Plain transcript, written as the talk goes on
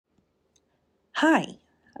Hi,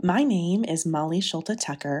 my name is Molly Schulte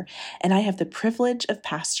Tucker, and I have the privilege of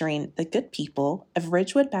pastoring the good people of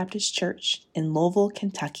Ridgewood Baptist Church in Louisville,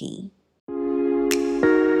 Kentucky.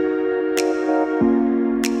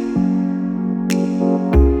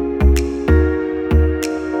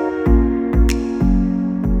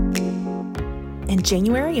 In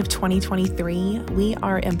January of 2023, we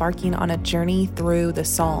are embarking on a journey through the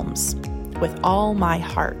Psalms with all my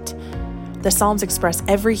heart. The Psalms express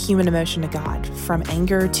every human emotion to God, from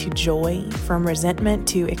anger to joy, from resentment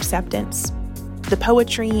to acceptance. The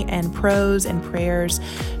poetry and prose and prayers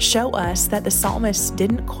show us that the psalmist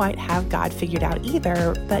didn't quite have God figured out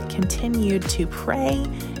either, but continued to pray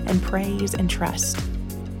and praise and trust.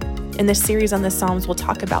 In this series on the Psalms, we'll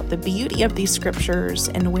talk about the beauty of these scriptures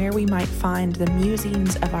and where we might find the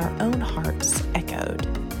musings of our own hearts echoed.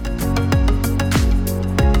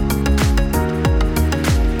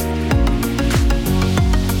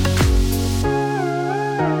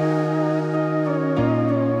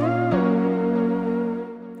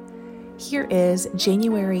 Here is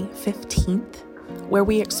January 15th, where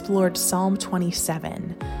we explored Psalm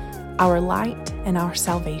 27, our light and our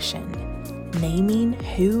salvation, naming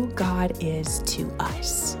who God is to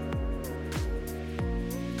us.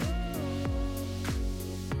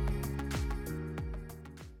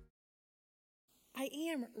 I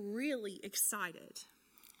am really excited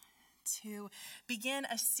to begin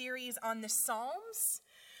a series on the Psalms,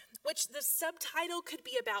 which the subtitle could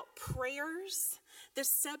be about prayers. The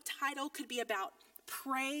subtitle could be about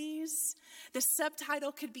praise. The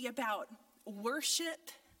subtitle could be about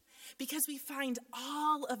worship, because we find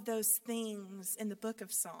all of those things in the book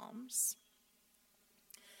of Psalms.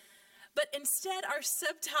 But instead, our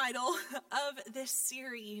subtitle of this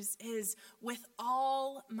series is With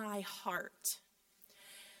All My Heart,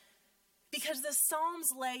 because the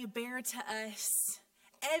Psalms lay bare to us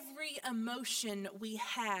every emotion we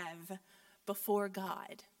have before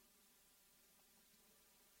God.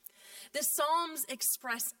 The Psalms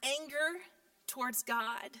express anger towards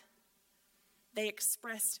God. They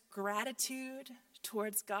express gratitude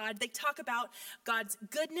towards God. They talk about God's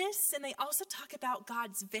goodness, and they also talk about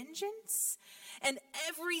God's vengeance and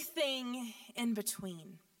everything in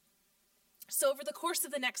between. So over the course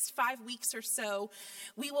of the next 5 weeks or so,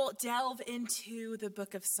 we will delve into the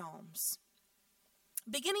book of Psalms.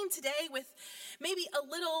 Beginning today with maybe a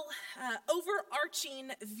little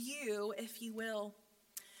overarching view, if you will.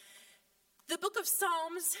 The book of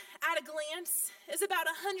Psalms, at a glance, is about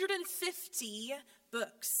 150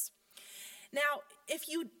 books. Now, if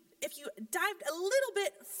you dived a little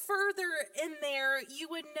bit further in there, you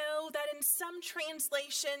would know that in some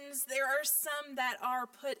translations, there are some that are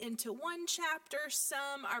put into one chapter,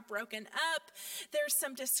 some are broken up, there's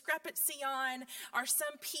some discrepancy on, are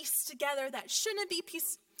some pieced together that shouldn't be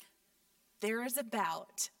pieced. There is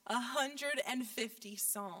about 150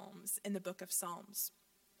 Psalms in the book of Psalms.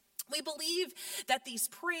 We believe that these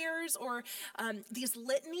prayers or these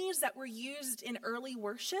litanies that were used in early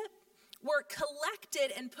worship were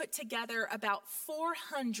collected and put together about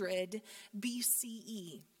 400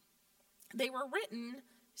 BCE. They were written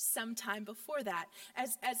sometime before that,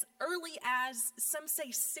 as early as some say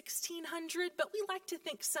 1600, but we like to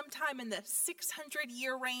think sometime in the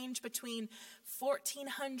 600-year range between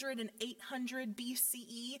 1400 and 800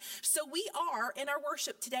 BCE. So we are, in our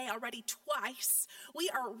worship today already twice, we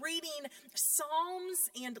are reading psalms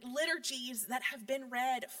and liturgies that have been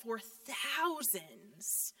read for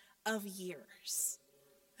thousands of years.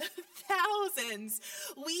 Thousands.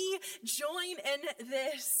 We join in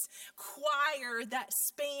this choir that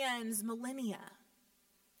spans millennia.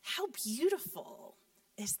 How beautiful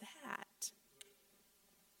is that?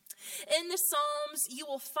 In the Psalms, you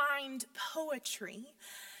will find poetry.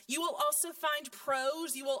 You will also find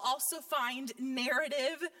prose. You will also find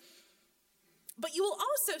narrative. But you will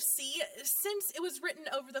also see, since it was written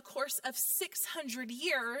over the course of 600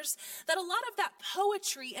 years, that a lot of that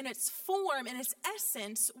poetry and its form and its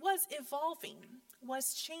essence was evolving,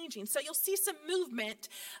 was changing. So you'll see some movement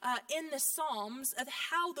in the Psalms of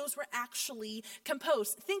how those were actually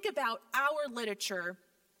composed. Think about our literature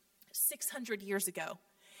 600 years ago.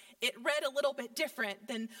 It read a little bit different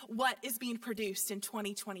than what is being produced in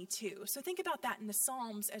 2022. So think about that in the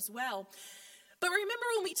Psalms as well. But remember,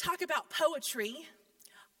 when we talk about poetry,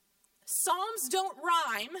 Psalms don't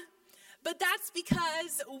rhyme, but that's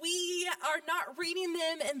because we are not reading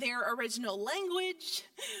them in their original language.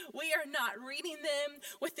 We are not reading them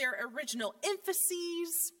with their original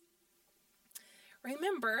emphases.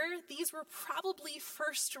 Remember, these were probably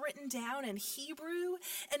first written down in Hebrew,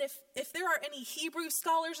 and if there are any Hebrew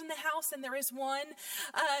scholars in the house, and there is one,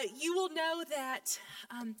 you will know that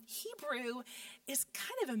Hebrew is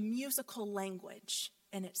kind of a musical language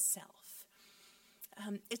in itself.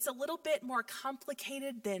 It's a little bit more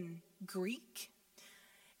complicated than Greek.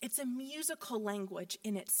 It's a musical language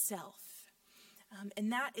in itself,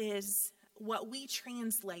 and that is what we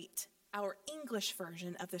translate our English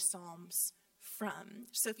version of the Psalms from.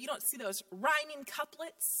 So if you don't see those rhyming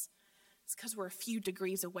couplets, it's because we're a few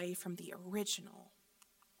degrees away from the original.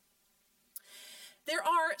 There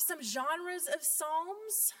are some genres of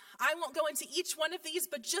psalms. I won't go into each one of these,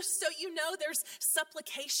 but just so you know, there's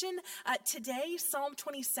supplication. Today, Psalm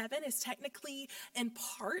 27 is technically, in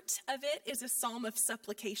part of it, is a psalm of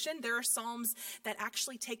supplication. There are psalms that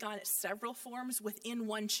actually take on several forms within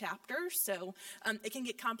one chapter, so it can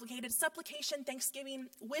get complicated. Supplication, thanksgiving,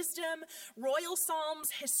 wisdom, royal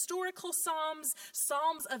psalms, historical psalms,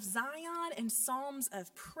 psalms of Zion, and psalms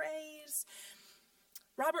of praise.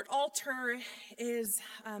 Robert Alter is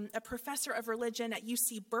a professor of religion at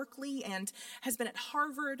UC Berkeley and has been at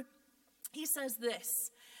Harvard. He says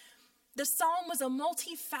this: the psalm was a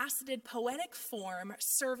multifaceted poetic form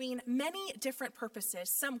serving many different purposes,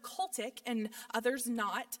 some cultic and others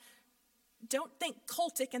not. Don't think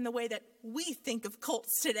cultic in the way that we think of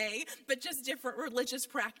cults today, but just different religious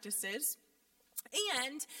practices.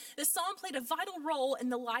 And the psalm played a vital role in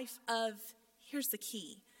the life of, here's the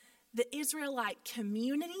key, the Israelite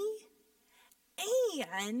community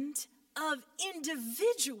and of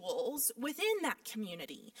individuals within that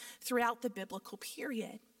community throughout the biblical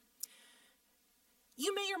period.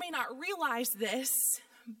 You may or may not realize this,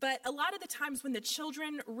 but a lot of the times when the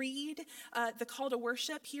children read the call to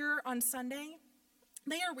worship here on Sunday,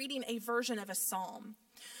 they are reading a version of a psalm.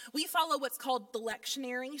 We follow what's called the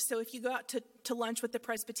lectionary. So if you go out to lunch with the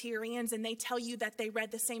Presbyterians and they tell you that they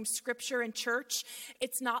read the same scripture in church,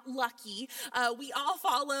 it's not lucky. We all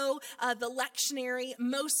follow the lectionary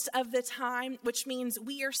most of the time, which means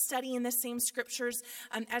we are studying the same scriptures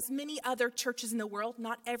as many other churches in the world.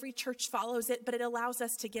 Not every church follows it, but it allows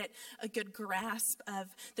us to get a good grasp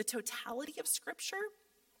of the totality of scripture.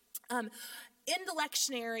 In the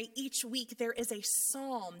lectionary, each week there is a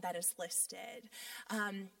psalm that is listed.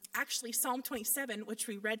 Actually, Psalm 27, which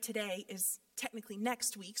we read today, is technically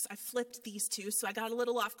next week. So I flipped these two, so I got a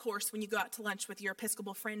little off course when you go out to lunch with your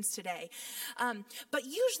Episcopal friends today. But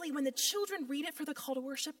usually when the children read it for the call to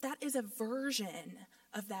worship, that is a version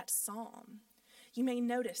of that psalm. You may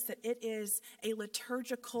notice that it is a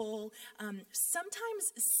liturgical,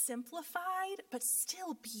 sometimes simplified, but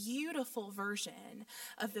still beautiful version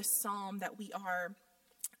of the psalm that we are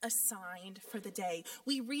assigned for the day.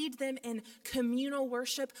 We read them in communal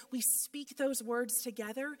worship. We speak those words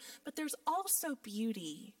together, but there's also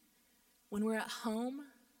beauty when we're at home,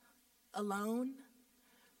 alone,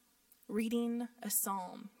 reading a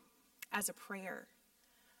psalm as a prayer,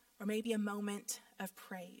 or maybe a moment of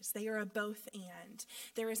praise. They are a both and.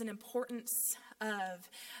 There is an importance of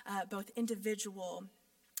both individual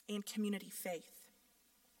and community faith.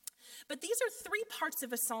 But these are three parts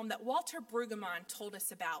of a psalm that Walter Brueggemann told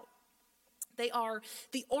us about. They are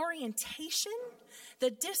the orientation,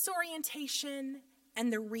 the disorientation,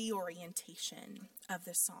 and the reorientation of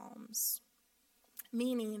the psalms.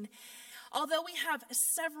 Meaning, although we have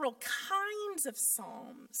several kinds of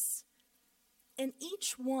psalms, in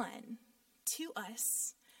each one, to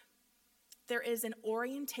us, there is an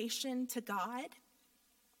orientation to God.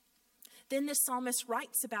 Then the psalmist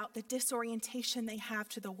writes about the disorientation they have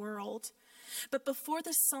to the world. But before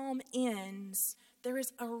the psalm ends, there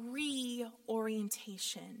is a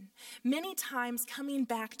reorientation, many times coming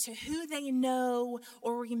back to who they know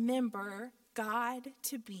or remember God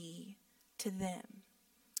to be to them.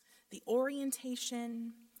 The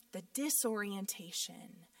orientation, the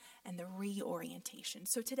disorientation, and the reorientation.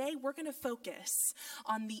 So today we're going to focus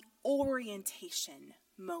on the orientation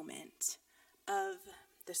moment of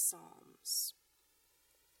the Psalms.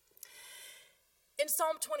 In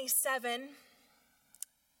Psalm 27,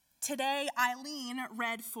 today Eileen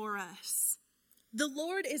read for us, "The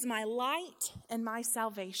Lord is my light and my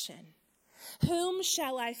salvation. Whom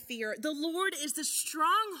shall I fear? The Lord is the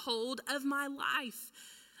stronghold of my life.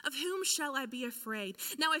 Of whom shall I be afraid?"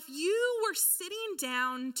 Now, if you were sitting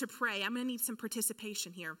down to pray, I'm going to need some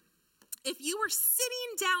participation here. If you were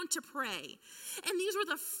sitting down to pray, and these were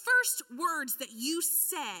the first words that you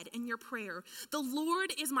said in your prayer, "The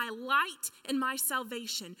Lord is my light and my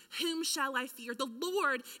salvation. Whom shall I fear? The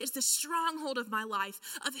Lord is the stronghold of my life.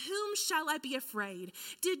 Of whom shall I be afraid?"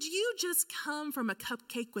 Did you just come from a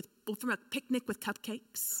picnic with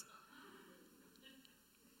cupcakes?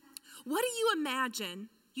 what do you imagine?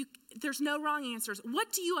 There's no wrong answers.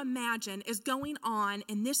 What do you imagine is going on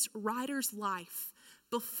in this writer's life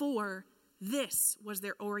before this was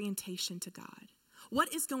their orientation to God?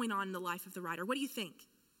 What is going on in the life of the writer? What do you think?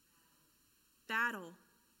 Battle.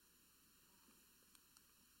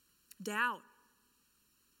 Doubt.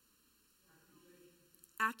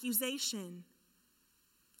 Accusation.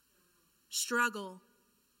 Struggle.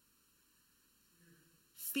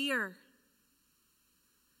 Fear.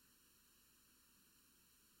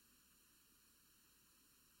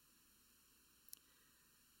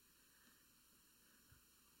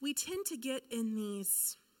 We tend to get in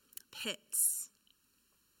these pits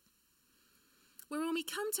where when we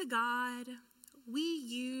come to God, we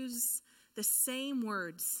use the same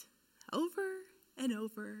words over and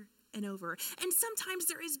over and over. And sometimes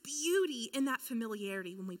there is beauty in that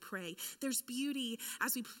familiarity when we pray. There's beauty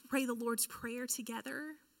as we pray the Lord's Prayer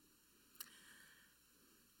together.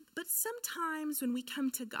 But sometimes when we come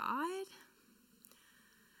to God,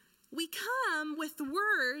 we come with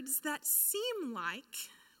words that seem like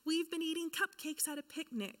we've been eating cupcakes at a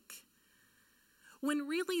picnic, when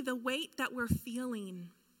really the weight that we're feeling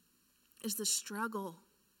is the struggle,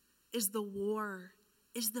 is the war,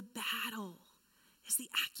 is the battle, is the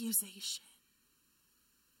accusation.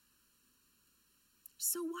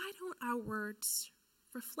 So why don't our words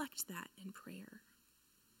reflect that in prayer?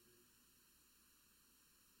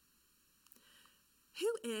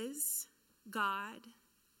 Who is God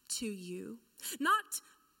to you? Not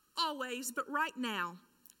always, but right now.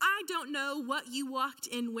 I don't know what you walked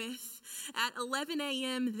in with at 11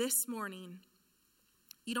 a.m. this morning.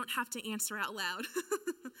 You don't have to answer out loud.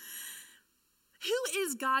 Who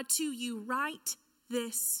is God to you right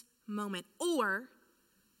this moment? Or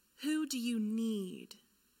who do you need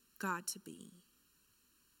God to be?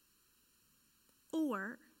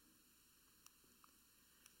 Or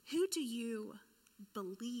who do you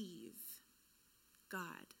believe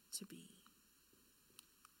God to be?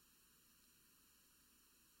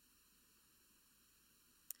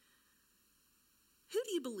 Who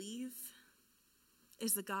do you believe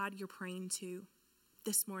is the God you're praying to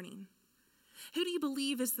this morning? Who do you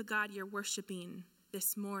believe is the God you're worshiping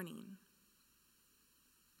this morning?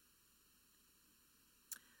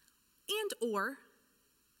 And or,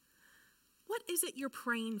 what is it you're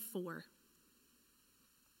praying for?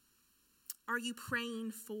 Are you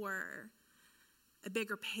praying for a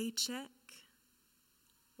bigger paycheck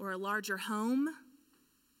or a larger home?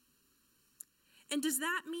 And does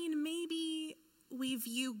that mean maybe we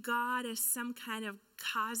view God as some kind of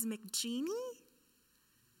cosmic genie?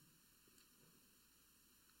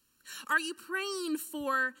 Are you praying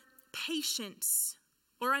for patience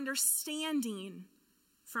or understanding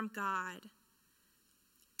from God?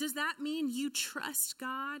 Does that mean you trust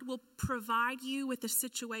God will provide you with a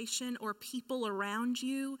situation or people around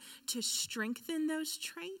you to strengthen those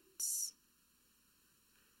traits?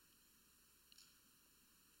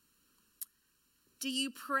 Do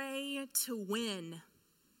you pray to win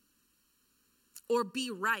or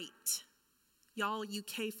be right? Y'all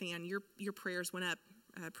UK fan, your prayers went up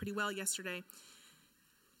pretty well yesterday.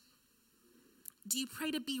 Do you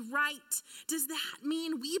pray to be right? Does that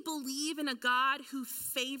mean we believe in a God who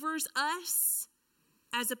favors us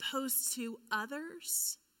as opposed to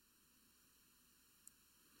others?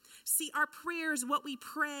 See, our prayers, what we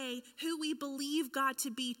pray, who we believe God to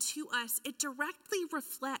be to us, it directly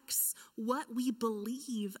reflects what we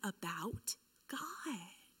believe about God.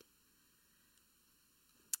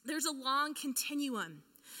 There's a long continuum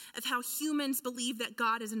of how humans believe that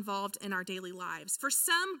God is involved in our daily lives. For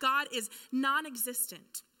some, God is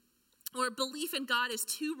non-existent, or belief in God is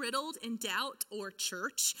too riddled in doubt or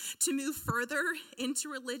church to move further into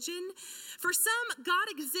religion. For some, God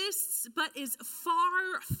exists but is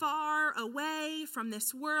far, far away from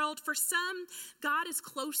this world. For some, God is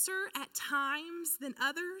closer at times than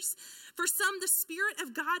others. For some, the Spirit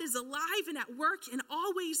of God is alive and at work and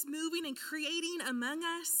always moving and creating among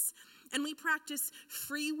us. And we practice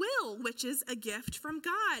free will, which is a gift from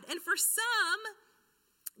God. And for some,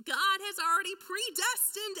 God has already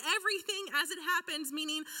predestined everything as it happens,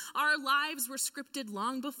 meaning our lives were scripted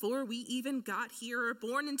long before we even got here or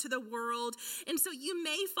born into the world. And so you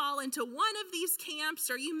may fall into one of these camps,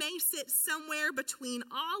 or you may sit somewhere between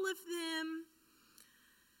all of them.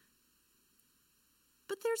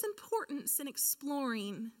 But there's importance in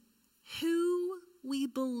exploring who we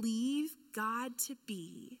believe God to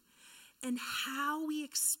be and how we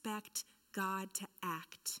expect God to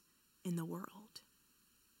act in the world.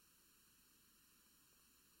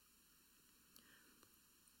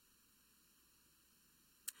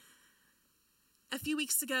 A few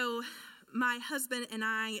weeks ago, my husband and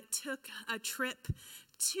I took a trip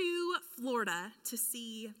to Florida to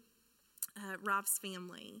see Rob's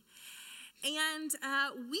family. And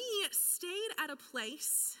we stayed at a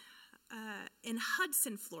place in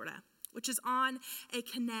Hudson, Florida, which is on a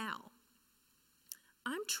canal.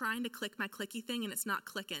 I'm trying to click my clicky thing and it's not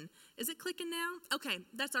clicking. Is it clicking now? Okay,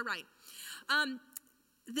 that's all right.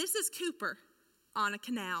 This is Cooper on a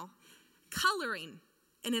canal coloring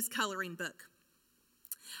in his coloring book.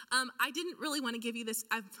 I didn't really want to give you this.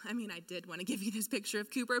 I did want to give you this picture of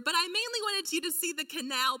Cooper, but I mainly wanted you to see the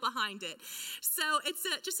canal behind it. So it's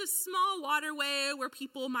just a small waterway where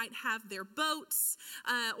people might have their boats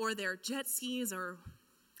or their jet skis or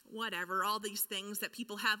whatever, all these things that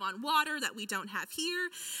people have on water that we don't have here.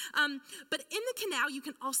 But in the canal, you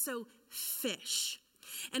can also fish.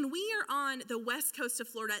 And we are on the west coast of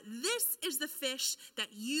Florida. This is the fish that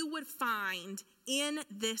you would find in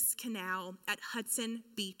this canal at Hudson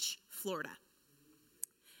Beach, Florida.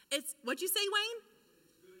 What'd you say, Wayne?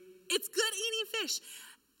 It's good eating fish.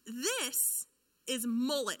 This is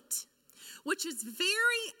mullet, which is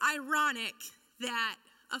very ironic that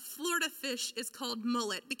a Florida fish is called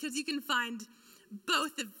mullet, because you can find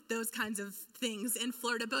both of those kinds of things in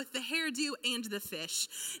Florida, both the hairdo and the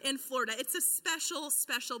fish in Florida. It's a special,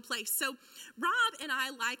 special place. So Rob and I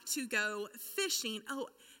like to go fishing. Oh,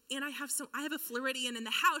 and I have a Floridian in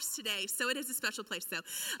the house today, so it is a special place though.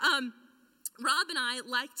 Rob and I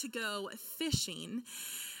like to go fishing,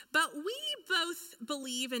 but we both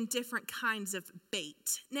believe in different kinds of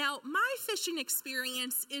bait. Now, my fishing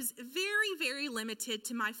experience is very, very limited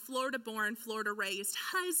to my Florida-born, Florida-raised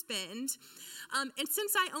husband. And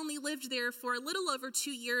since I only lived there for a little over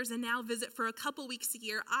 2 years and now visit for a couple weeks a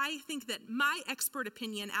year, I think that my expert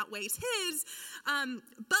opinion outweighs his.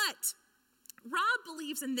 But Rob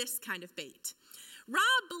believes in this kind of bait.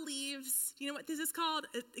 Rob believes, you know what this is called?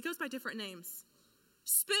 It goes by different names.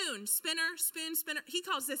 Spoon, spinner. He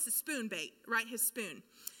calls this a spoon bait, right? His spoon.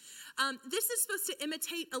 This is supposed to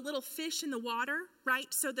imitate a little fish in the water, right?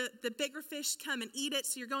 So the bigger fish come and eat it.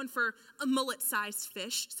 So you're going for a mullet-sized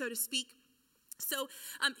fish, so to speak. So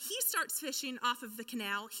he starts fishing off of the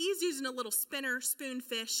canal. He's using a little spinner, spoon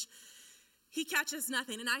fish. He catches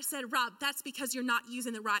nothing. And I said, Rob, that's because you're not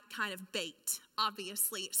using the right kind of bait,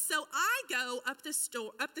 obviously. So I go up the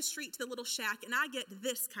street to the little shack, and I get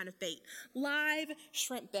this kind of bait, live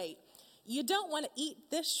shrimp bait. You don't want to eat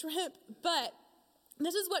this shrimp, but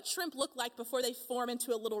this is what shrimp look like before they form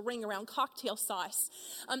into a little ring around cocktail sauce.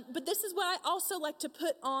 But this is what I also like to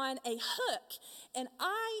put on a hook, and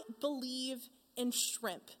I believe in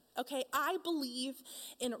shrimp, okay? I believe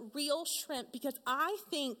in real shrimp because I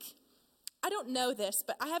don't know this,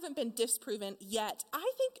 but I haven't been disproven yet.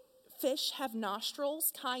 I think fish have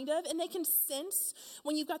nostrils, kind of, and they can sense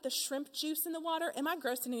when you've got the shrimp juice in the water. Am I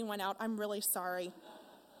grossing anyone out? I'm really sorry.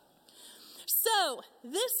 So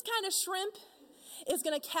this kind of shrimp is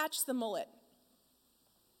going to catch the mullet.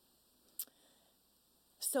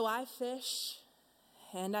 So I fish,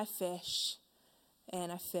 and I fish,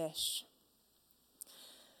 and I fish.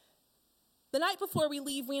 The night before we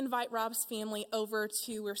leave, we invite Rob's family over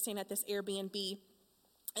we're staying at this Airbnb,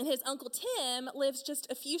 and his Uncle Tim lives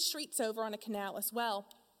just a few streets over on a canal as well.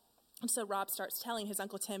 And so Rob starts telling his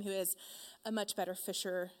Uncle Tim, who is a much better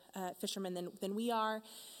fisherman than we are,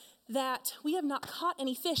 that we have not caught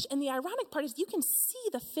any fish. And the ironic part is you can see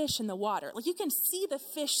the fish in the water. Like, you can see the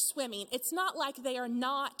fish swimming. It's not like they are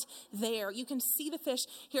not there. You can see the fish.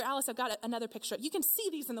 Here, Alice, I've got another picture. You can see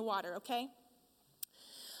these in the water, okay?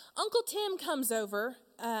 Uncle Tim comes over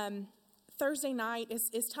Thursday night,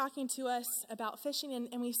 is talking to us about fishing,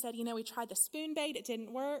 and we said, we tried the spoon bait, it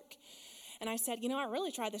didn't work. And I said, I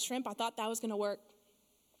really tried the shrimp, I thought that was going to work.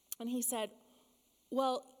 And he said,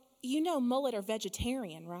 well, mullet are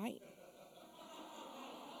vegetarian, right?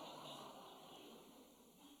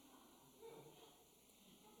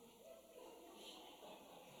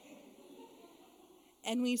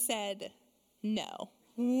 And we said, no,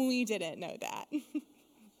 we didn't know that.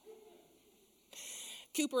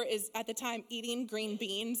 Cooper is, at the time, eating green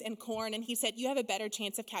beans and corn, and he said, you have a better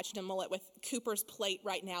chance of catching a mullet with Cooper's plate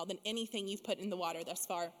right now than anything you've put in the water thus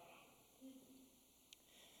far.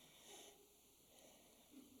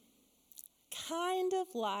 Kind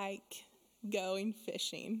of like going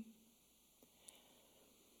fishing.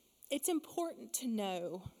 It's important to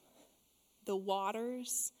know the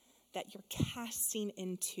waters that you're casting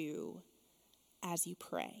into as you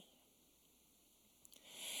pray.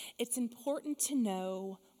 It's important to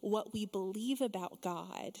know what we believe about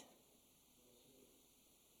God,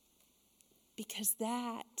 because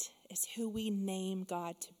that is who we name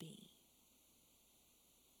God to be.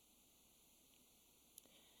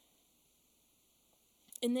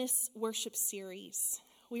 In this worship series,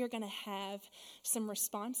 we are going to have some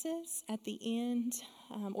responses at the end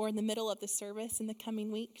or in the middle of the service in the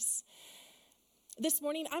coming weeks. This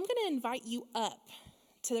morning, I'm going to invite you up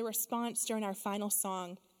to the response during our final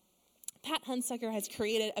song. Pat Hunsucker has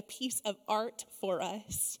created a piece of art for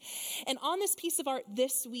us. And on this piece of art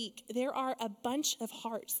this week, there are a bunch of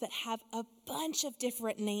hearts that have a bunch of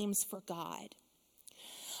different names for God.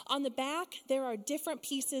 On the back, there are different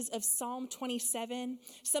pieces of Psalm 27.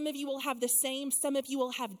 Some of you will have the same, some of you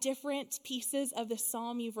will have different pieces of the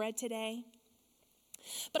psalm you've read today.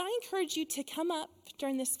 But I encourage you to come up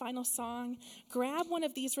during this final song, grab one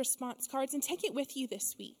of these response cards and take it with you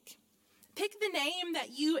this week. Pick the name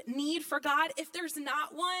that you need for God. If there's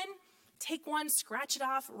not one, take one, scratch it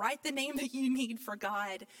off, write the name that you need for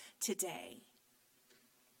God today.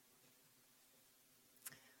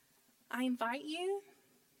 I invite you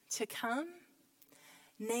to come,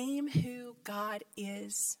 name who God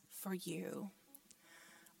is for you.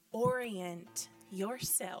 Orient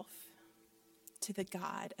yourself to the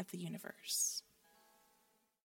God of the universe.